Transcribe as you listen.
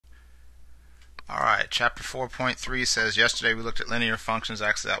chapter 4.3 says yesterday we looked at linear functions.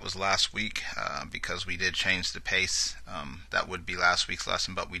 Actually, that was last week because we did change the pace. That would be last week's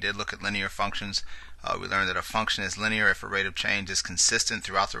lesson, but we did look at linear functions. We learned that a function is linear if a rate of change is consistent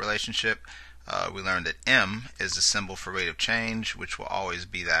throughout the relationship. We learned that m is the symbol for rate of change, which will always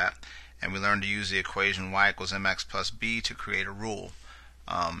be that. And we learned to use the equation y equals mx plus b to create a rule.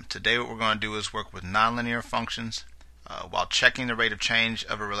 Today what we're going to do is work with nonlinear functions. While checking the rate of change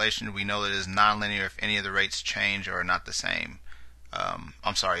of a relation, we know that it is nonlinear if any of the rates change or are not the same.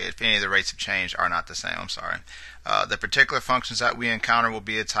 If any of the rates of change are not the same. The particular functions that we encounter will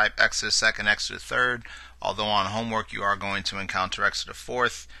be a type x to the second, x to the third, although on homework you are going to encounter x to the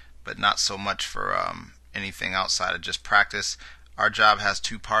fourth, but not so much for anything outside of just practice. Our job has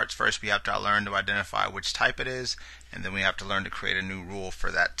two parts. First, we have to learn to identify which type it is, and then we have to learn to create a new rule for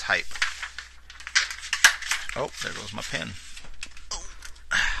that type. Oh, there goes my pen.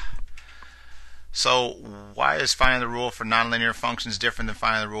 So why is finding the rule for nonlinear functions different than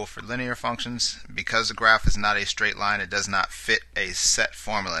finding the rule for linear functions? Because the graph is not a straight line, it does not fit a set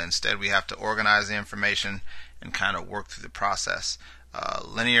formula. Instead, we have to organize the information and kind of work through the process.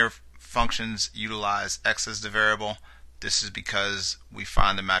 Linear functions utilize x as the variable. This is because we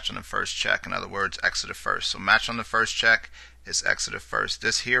find the match on the first check. In other words, x to the first. So match on the first check is x to the first.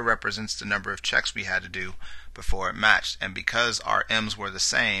 This here represents the number of checks we had to do before it matched. And because our m's were the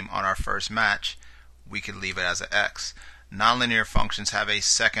same on our first match, we could leave it as an x. Nonlinear functions have a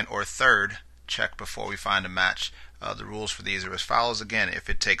second or third check before we find a match. The rules for these are as follows. Again, if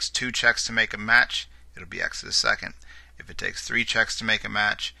it takes 2 checks to make a match, it'll be x to the second. If it takes 3 checks to make a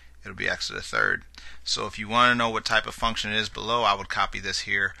match, it'll be x to the third. So if you want to know what type of function it is below, I would copy this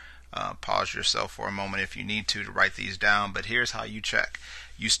here. Pause yourself for a moment if you need to write these down, but here's how you check.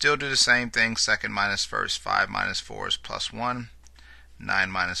 You still do the same thing, second minus first. 5 minus 4 is plus 1. 9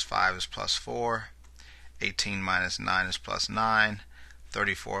 minus 5 is plus 4. 18 minus 9 is plus 9.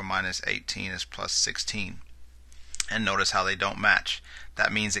 34 minus 18 is plus 16. And notice how they don't match.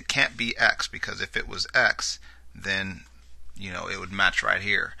 That means it can't be x, because if it was x, then it would match right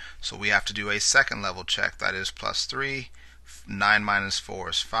here. So we have to do a second level check. That is plus 3. 9 minus 4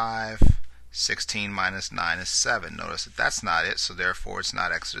 is 5. 16 minus 9 is 7. Notice that that's not it, so therefore it's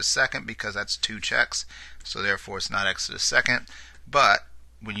not x to the second, because that's 2 checks. So therefore it's not x to the second. But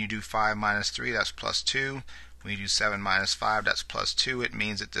when you do 5 minus 3, that's plus 2. When you do 7 minus 5, that's plus 2. It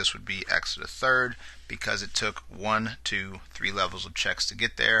means that this would be x to the third, because it took 1, 2, 3 levels of checks to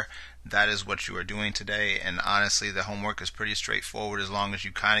get there. That is what you are doing today, and honestly the homework is pretty straightforward as long as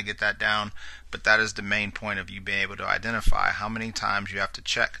you kind of get that down. But that is the main point of you being able to identify how many times you have to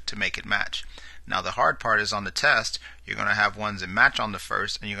check to make it match. Now the hard part is on the test, you're going to have ones that match on the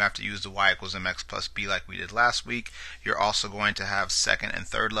first, and you're going to have to use the y equals mx plus b like we did last week. You're also going to have second and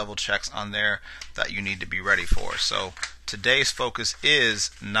third level checks on there that you need to be ready for. So today's focus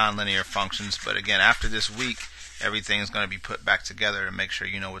is nonlinear functions, but again, after this week, everything is going to be put back together to make sure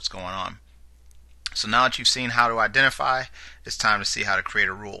you know what's going on. So now that you've seen how to identify, it's time to see how to create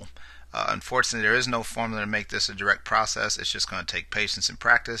a rule. Unfortunately, there is no formula to make this a direct process. It's just going to take patience and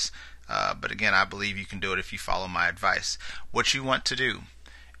practice. But again, I believe you can do it if you follow my advice. What you want to do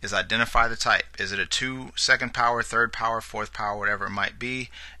is identify the type. Is it a 2 second power, third power, fourth power, whatever it might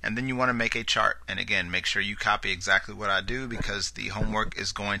be, and then you want to make a chart. And again, make sure you copy exactly what I do, because the homework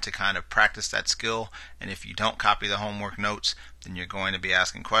is going to kind of practice that skill, and if you don't copy the homework notes, then you're going to be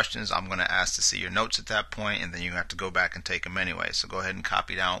asking questions. I'm going to ask to see your notes at that point, and then you have to go back and take them anyway. So go ahead and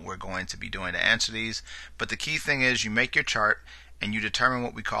copy down what we're going to be doing to answer these. But the key thing is you make your chart and you determine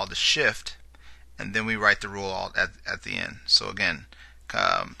what we call the shift, and then we write the rule all at the end. So again,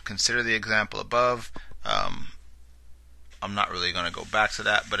 consider the example above. I'm not really going to go back to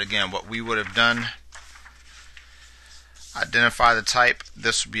that, but again, what we would have done, identify the type.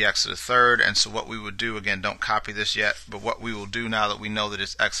 This would be x to the third, and so what we would do, again, don't copy this yet, but what we will do now that we know that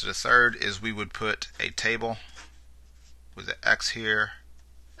it's x to the third is we would put a table with an x here,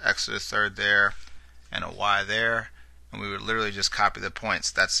 x to the third there, and a y there, and we would literally just copy the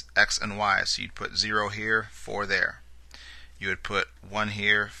points. That's x and y, so you'd put 0 here, 4 there. You would put 1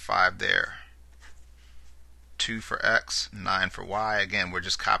 here, 5 there. 2 for x, 9 for y. Again, we're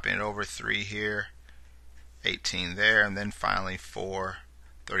just copying it over. 3 here, 18 there, and then finally 4,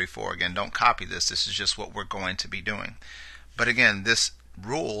 34. Again, don't copy this. This is just what we're going to be doing. But again, this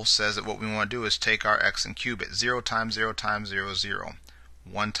rule says that what we want to do is take our x and cube it. 0 times 0 times 0 is 0.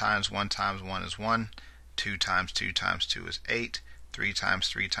 1 times 1 times 1 is 1. 2 times 2 times 2 is 8. 3 times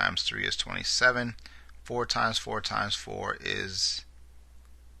 3 times 3 is 27. 4 times 4 times 4 is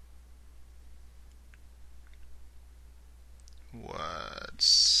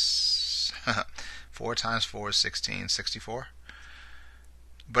 4 times 4 is 16, 64.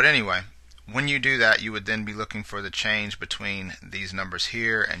 But anyway, when you do that, you would then be looking for the change between these numbers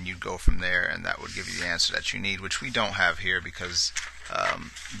here, and you'd go from there, and that would give you the answer that you need, which we don't have here because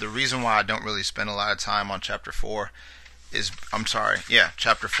the reason why I don't really spend a lot of time on chapter 4 is,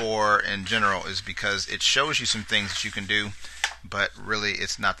 chapter 4 in general is because it shows you some things that you can do, but really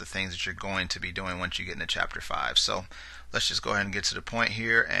it's not the things that you're going to be doing once you get into chapter 5. So let's just go ahead and get to the point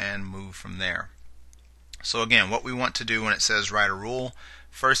here and move from there. So again, what we want to do when it says write a rule,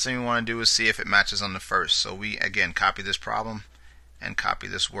 first thing we want to do is see if it matches on the first. So we again copy this problem and copy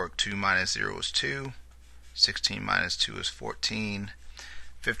this work. 2 minus 0 is 2, 16 minus 2 is 14,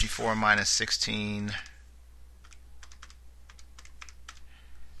 54 minus 16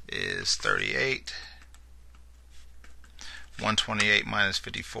 is 38, 128 minus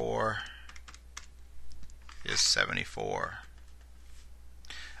 54 is 74.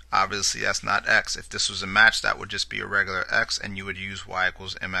 Obviously that's not x. If this was a match, that would just be a regular x, and you would use y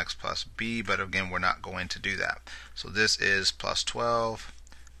equals mx plus b, but again we're not going to do that. So this is plus 12,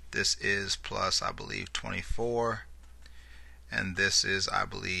 this is plus I believe 24, and this is I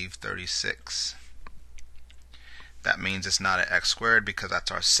believe 36. That means it's not an x squared because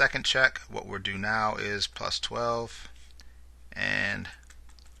that's our second check. What we'll do now is plus 12 and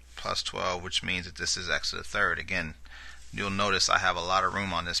plus 12, which means that this is x to the third. Again, you'll notice I have a lot of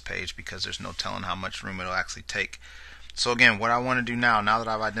room on this page because there's no telling how much room it'll actually take. So again, what I want to do now that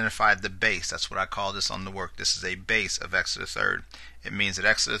I've identified the base, that's what I call this on the work. This is a base of x to the third. It means that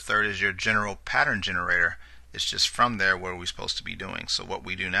x to the third is your general pattern generator. It's just from there where we're supposed to be doing. So what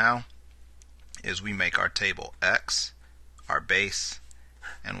we do now is we make our table x, our base,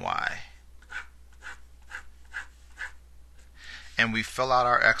 and y. And we fill out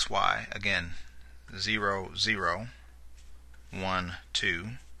our xy, again, 0, 0, 1, 2,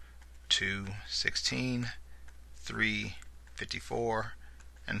 2, 16, 3, 54,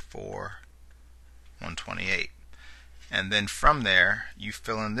 and 4, 128. And then from there, you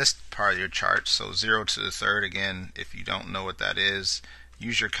fill in this part of your chart. So 0 to the third, again, if you don't know what that is,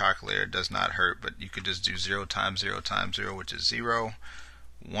 use your calculator. It does not hurt, but you could just do 0 times 0 times 0, which is 0.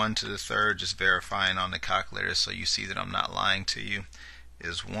 1 to the third, just verifying on the calculator so you see that I'm not lying to you,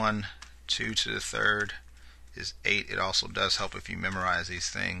 is 1. 2 to the third is 8. It also does help if you memorize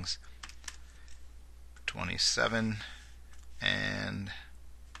these things. 27 and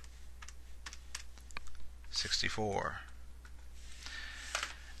 64.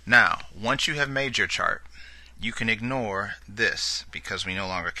 Now, once you have made your chart, you can ignore this because we no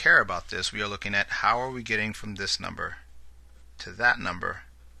longer care about this. We are looking at how are we getting from this number to that number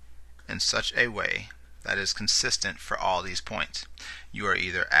in such a way that is consistent for all these points. You are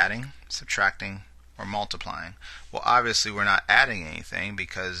either adding, subtracting, or multiplying. Well, obviously we're not adding anything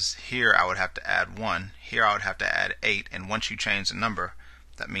because here I would have to add 1, here I would have to add 8, and once you change the number,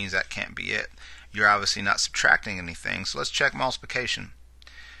 that means that can't be it. You're obviously not subtracting anything, so let's check multiplication.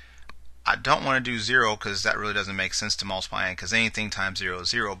 I don't want to do 0 because that really doesn't make sense to multiply in, because anything times 0 is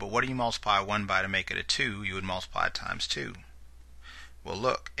 0. But what do you multiply 1 by to make it a 2? You would multiply times 2. Well,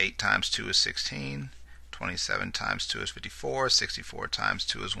 look, 8 times 2 is 16, 27 times 2 is 54, 64 times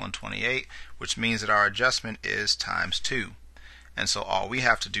 2 is 128, which means that our adjustment is times 2. And so all we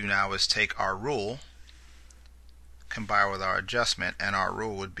have to do now is take our rule, combine with our adjustment, and our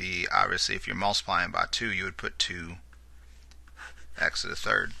rule would be, obviously, if you're multiplying by 2, you would put 2 x to the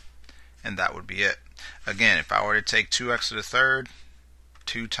third. And that would be it. Again, if I were to take 2x to the third,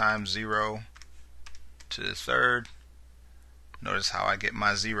 2 times 0 to the third, notice how I get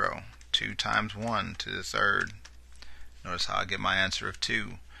my 0. 2 times 1 to the third, notice how I get my answer of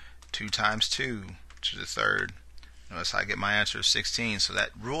 2. 2 times 2 to the third, notice how I get my answer of 16. So that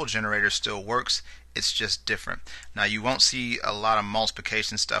rule generator still works, it's just different. Now you won't see a lot of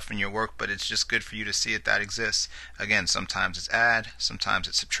multiplication stuff in your work, but it's just good for you to see it that exists. Again, sometimes it's add, sometimes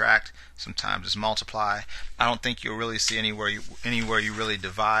it's subtract, sometimes it's multiply. I don't think you'll really see anywhere you really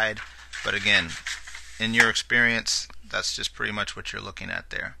divide, but again, in your experience, that's just pretty much what you're looking at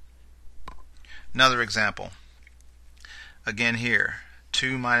there. Another example. Again here,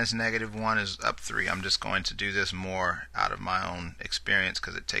 2 minus negative 1 is up 3. I'm just going to do this more out of my own experience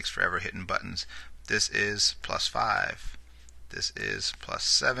because it takes forever hitting buttons. This is plus 5. This is plus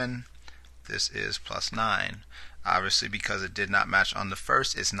 7. This is plus 9. Obviously, because it did not match on the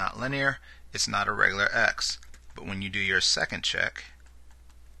first, it's not linear. It's not a regular x. But when you do your second check,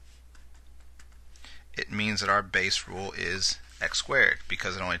 it means that our base rule is x squared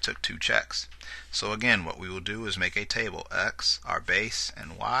because it only took 2 checks. So again, what we will do is make a table, x, our base,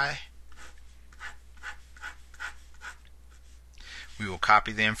 and y. We will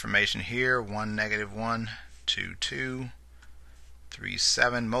copy the information here, 1, -1, 2, 2, 3,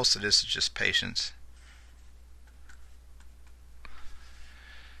 7. Most of this is just patience.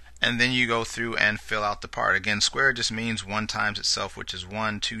 And then you go through and fill out the part. Again, square just means 1 times itself, which is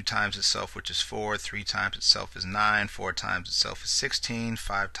 1, 2 times itself, which is 4, 3 times itself is 9, 4 times itself is 16,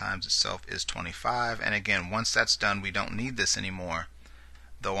 5 times itself is 25. And again, once that's done, we don't need this anymore.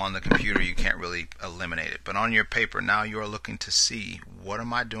 Though on the computer you can't really eliminate it. But on your paper, now you are looking to see, what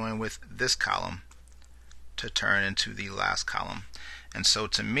am I doing with this column to turn into the last column? And so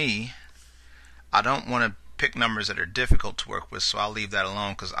to me, I don't want to pick numbers that are difficult to work with, so I'll leave that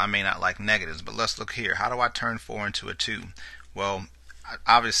alone because I may not like negatives. But let's look here. How do I turn 4 into a 2? Well,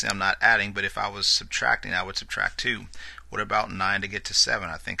 obviously I'm not adding, but if I was subtracting, I would subtract 2. What about 9 to get to 7?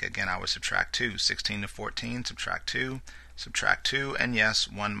 I think again I would subtract 2. 16 to 14, subtract 2, subtract 2, and yes,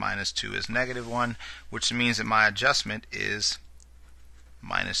 1 minus 2 is -1, which means that my adjustment is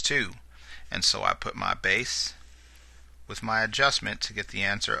 -2. And so I put my base with my adjustment to get the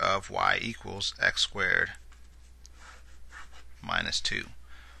answer of y equals x squared minus 2.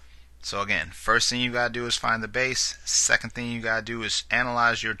 So again, first thing you got to do is find the base. Second thing you got to do is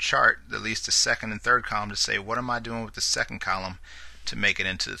analyze your chart, at least the second and third column, to say, what am I doing with the second column to make it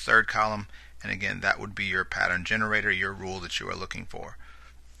into the third column? And again, that would be your pattern generator, your rule that you are looking for.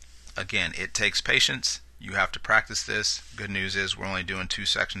 Again, it takes patience. You have to practice this. Good news is we're only doing 2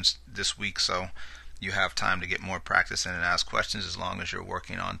 sections this week, so you have time to get more practice in and ask questions as long as you're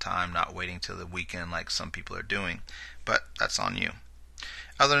working on time, not waiting till the weekend like some people are doing. But that's on you.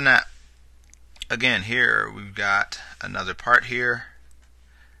 Other than that, again, here we've got another part here.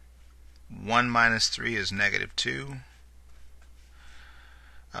 1 minus 3 is -2.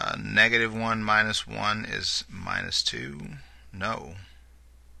 -1 minus 1 is -2. No.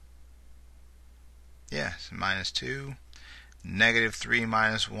 Yes, -2. -3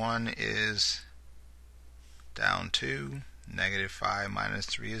 minus 1 is down 2. -5 minus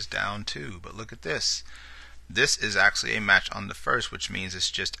 3 is down 2. But look at this. This is actually a match on the first, which means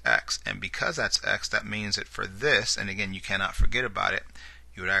it's just x. And because that's x, that means that for this, and again, you cannot forget about it,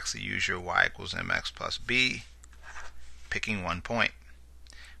 you would actually use your y equals mx plus b, picking 1 point.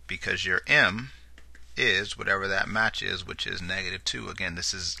 Because your m is whatever that match is, which is -2. Again,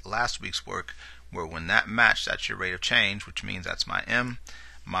 this is last week's work, where when that match, that's your rate of change, which means that's my m.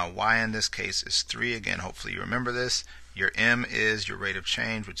 My y in this case is 3. Again, hopefully you remember this. Your m is your rate of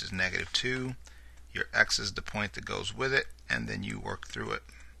change, which is -2. Your x is the point that goes with it, and then you work through it.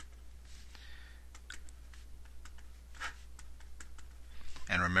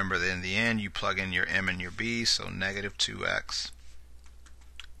 And remember that in the end, you plug in your m and your b, so -2x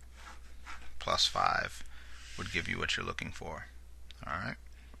plus 5 would give you what you're looking for. Alright?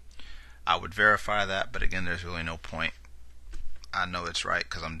 I would verify that, but again, there's really no point. I know it's right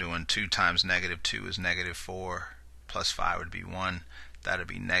because I'm doing 2 times -2 is -4, plus 5 would be 1. That would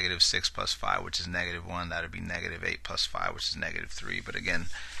be -6 plus 5, which is -1. That would be -8 plus 5, which is -3. But again,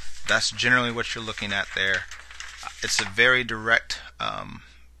 that's generally what you're looking at there. It's a very direct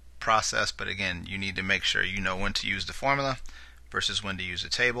process, but again, you need to make sure you know when to use the formula versus when to use a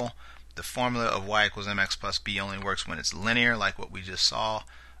table. The formula of y equals mx plus b only works when it's linear, like what we just saw.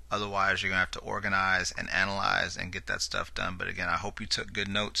 Otherwise, you're going to have to organize and analyze and get that stuff done. But again, I hope you took good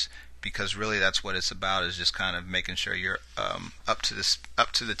notes, because really that's what it's about, is just kind of making sure you're up to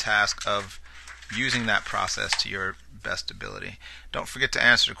the task of using that process to your best ability. Don't forget to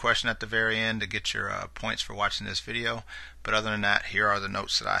answer the question at the very end to get your points for watching this video. But other than that, here are the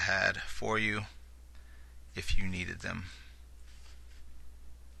notes that I had for you if you needed them.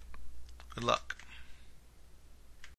 Good luck.